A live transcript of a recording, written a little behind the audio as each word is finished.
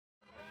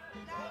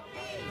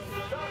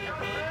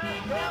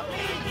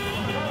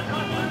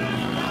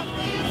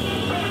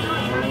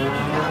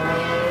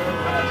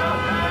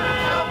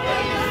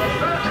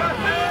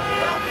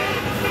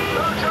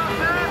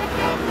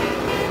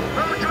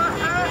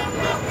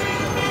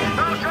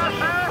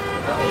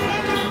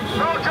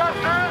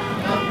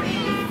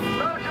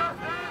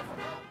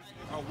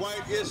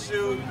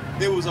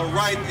it was a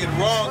right and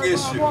wrong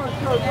issue.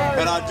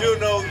 And I do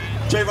know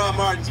Trayvon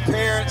Martin's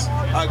parents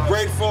are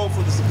grateful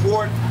for the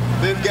support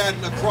they've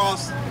gotten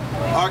across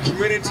our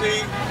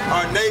community,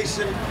 our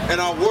nation, and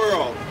our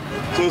world.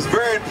 So it's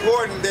very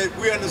important that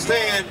we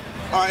understand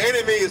our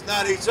enemy is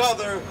not each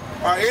other.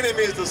 Our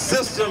enemy is the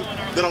system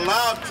that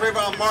allowed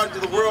Trayvon Martin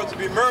to the world to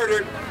be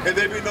murdered and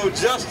there be no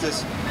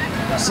justice.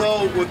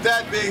 So with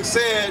that being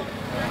said,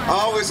 I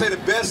always say the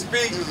best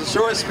speech is a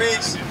short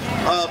speech,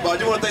 but I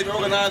do want to thank the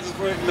organizers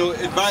for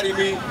inviting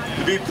me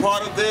to be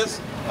part of this.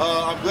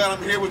 I'm glad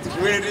I'm here with the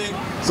community.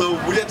 So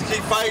we have to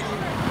keep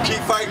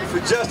fighting for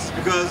justice,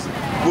 because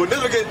we'll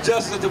never get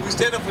justice until we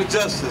stand up for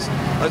justice,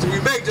 until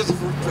we make justice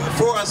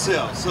for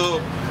ourselves. So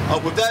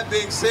with that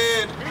being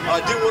said,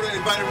 I do want to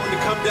invite everyone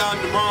to come down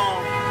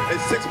tomorrow at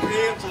 6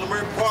 p.m. to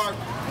Leimert Park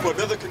for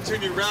another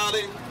continued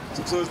rally.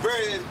 So it's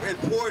very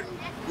important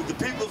that the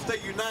people stay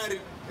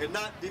united and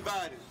not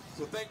divided.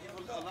 So thank you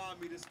for allowing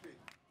me to speak.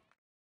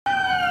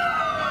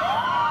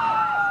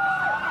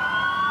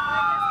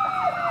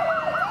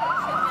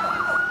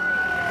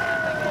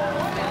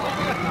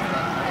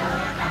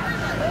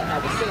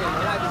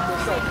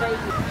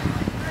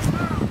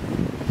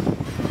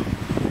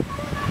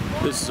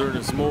 This is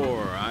Ernest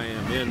Moore. I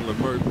am in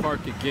Leimert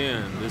Park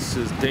again. This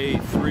is day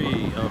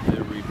 3 of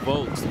the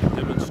Revolts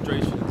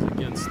demonstrations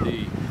against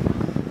the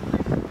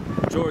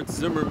George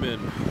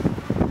Zimmerman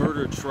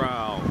murder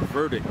trial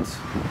verdict,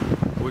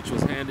 which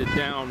was handed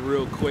down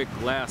real quick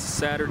last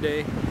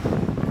Saturday.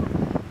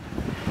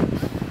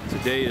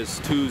 Today is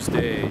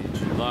Tuesday,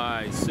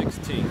 July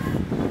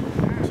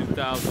 16th,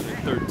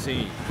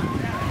 2013.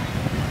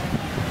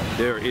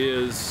 There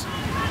is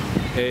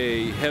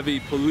a heavy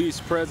police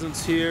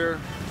presence here.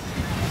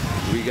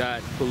 We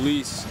got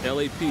police,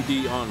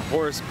 LAPD on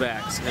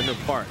horsebacks in the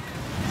park.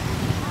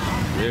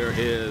 There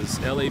is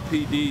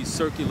LAPD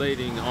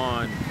circulating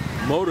on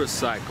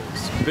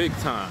motorcycles, big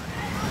time.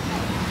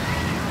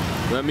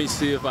 Let me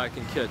see if I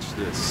can catch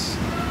this.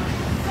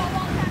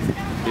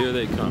 Here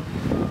they come.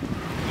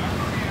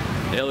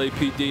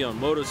 LAPD on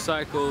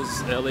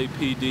motorcycles,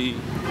 LAPD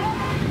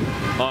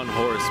on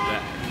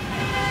horseback.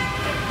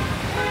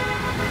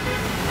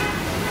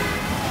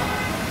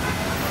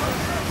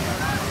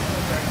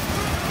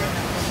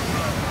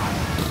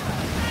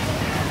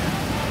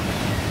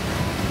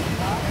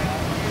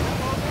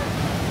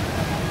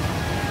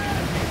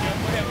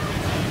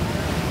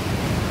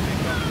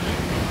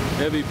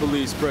 Heavy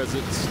police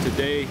presence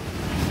today.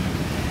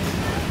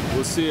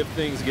 We'll see if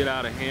things get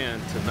out of hand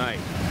tonight.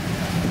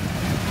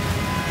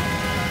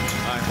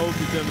 I hope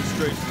the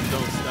demonstrations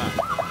don't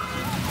stop.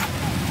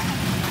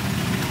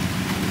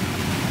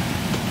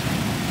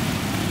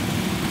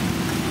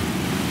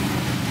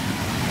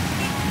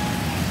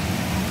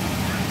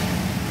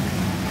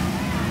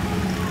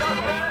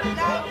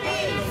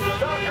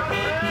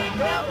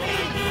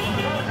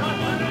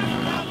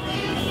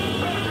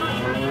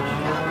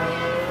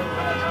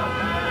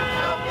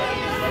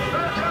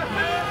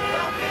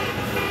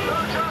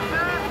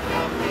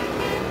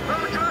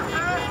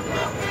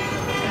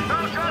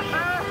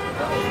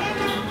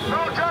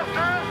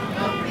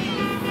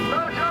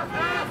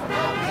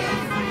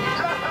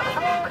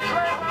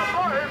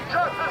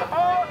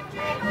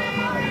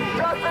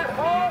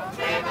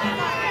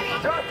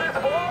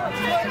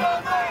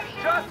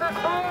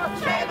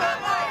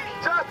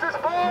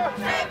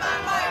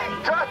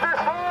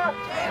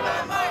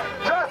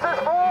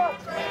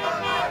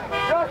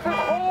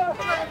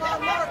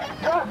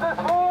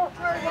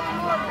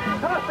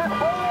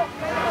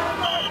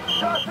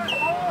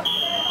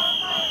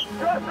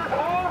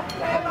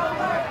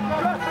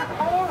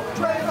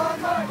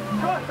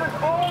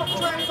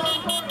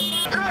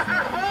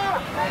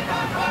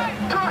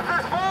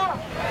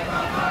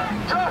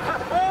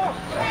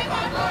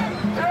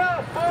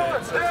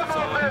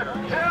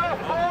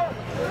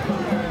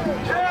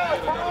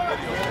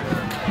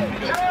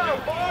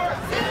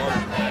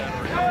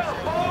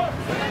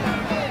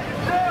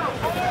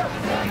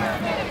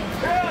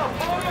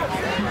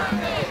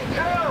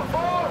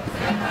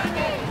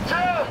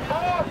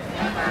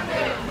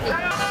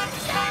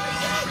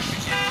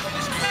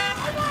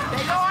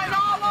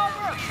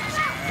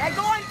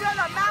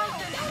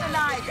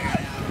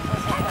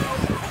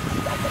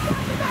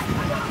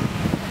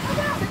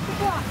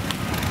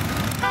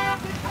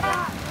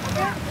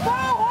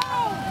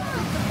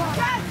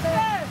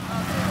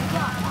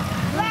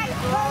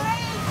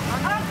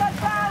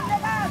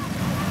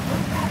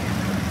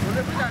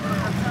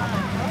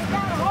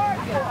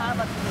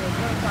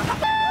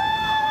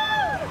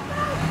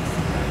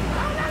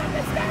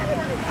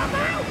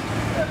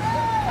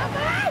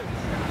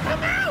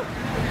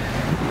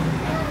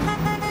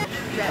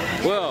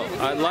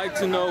 I'd like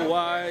to know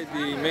why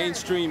the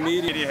mainstream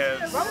media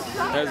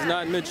has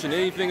not mentioned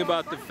anything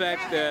about the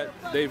fact that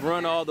they've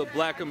run all the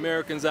black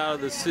Americans out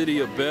of the city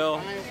of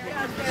Bell.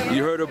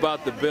 You heard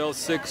about the Bell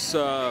 6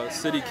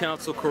 city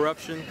council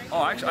corruption?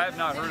 Oh, actually, I have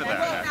not heard of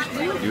that,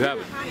 actually. You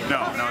haven't? No.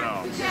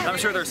 I'm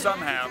sure there's some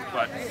have,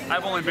 but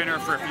I've only been here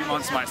for a few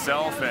months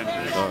myself, and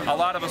a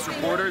lot of us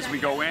reporters, we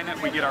go in,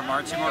 we get our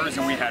marching orders,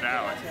 and we head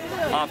out.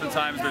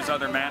 Oftentimes, there's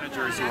other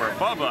managers who are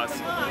above us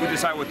who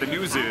decide what the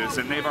news is,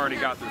 and they've already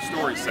got their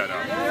story set up.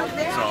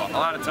 So a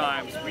lot of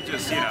times, we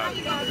just,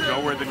 go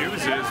where the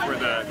news is, where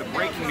the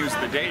breaking news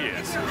of the day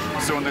is.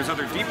 So when there's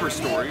other deeper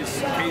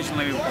stories,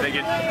 occasionally they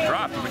get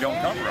dropped and we don't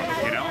cover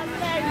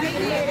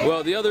them,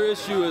 Well, the other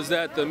issue is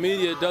that the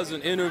media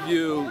doesn't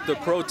interview the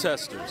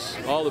protesters,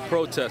 all the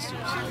protesters.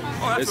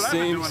 Oh, that's what I've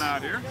been doing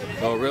out here.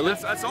 Oh, really?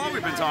 That's all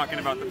we've been talking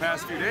about the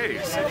past few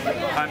days.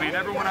 I mean,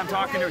 everyone I'm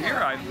talking to here,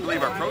 I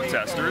believe, are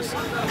protesters.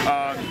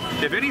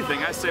 If anything,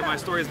 I say my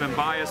story has been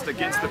biased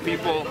against the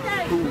people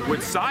who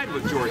would side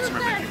with George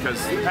Zimmerman,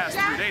 because the past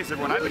 3 days,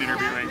 everyone I've been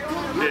interviewing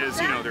is,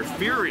 they're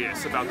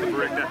furious about the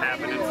verdict that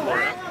happened in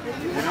Florida.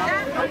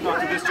 I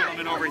talked to this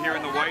gentleman over here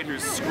in the white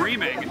who's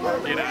screaming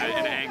in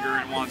anger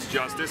and wants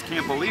justice,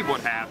 can't believe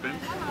what happened.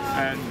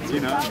 And,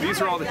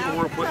 these are all the people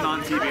we're putting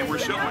on TV and we're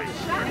showing.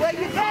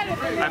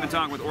 I've been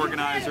talking with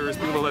organizers,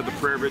 people who led the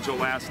prayer vigil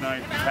last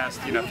night, the past,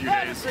 few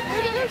days.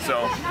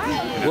 So.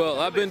 Well,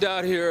 I've been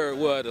down here,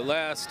 the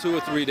last 2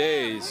 or 3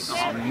 days.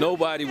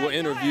 Nobody will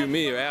interview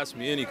me or ask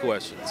me any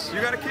questions.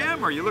 You got a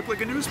camera, you look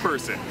like a news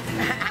person.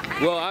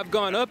 Well, I've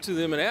gone up to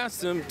them and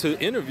asked them to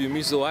interview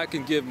me so I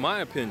can give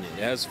my opinion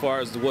as far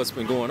as what's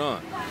been going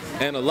on.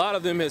 And a lot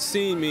of them have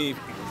seen me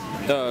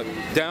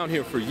down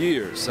here for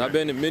years. I've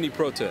been in many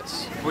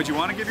protests. Would you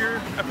want to give your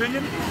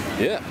opinion?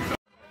 Yeah.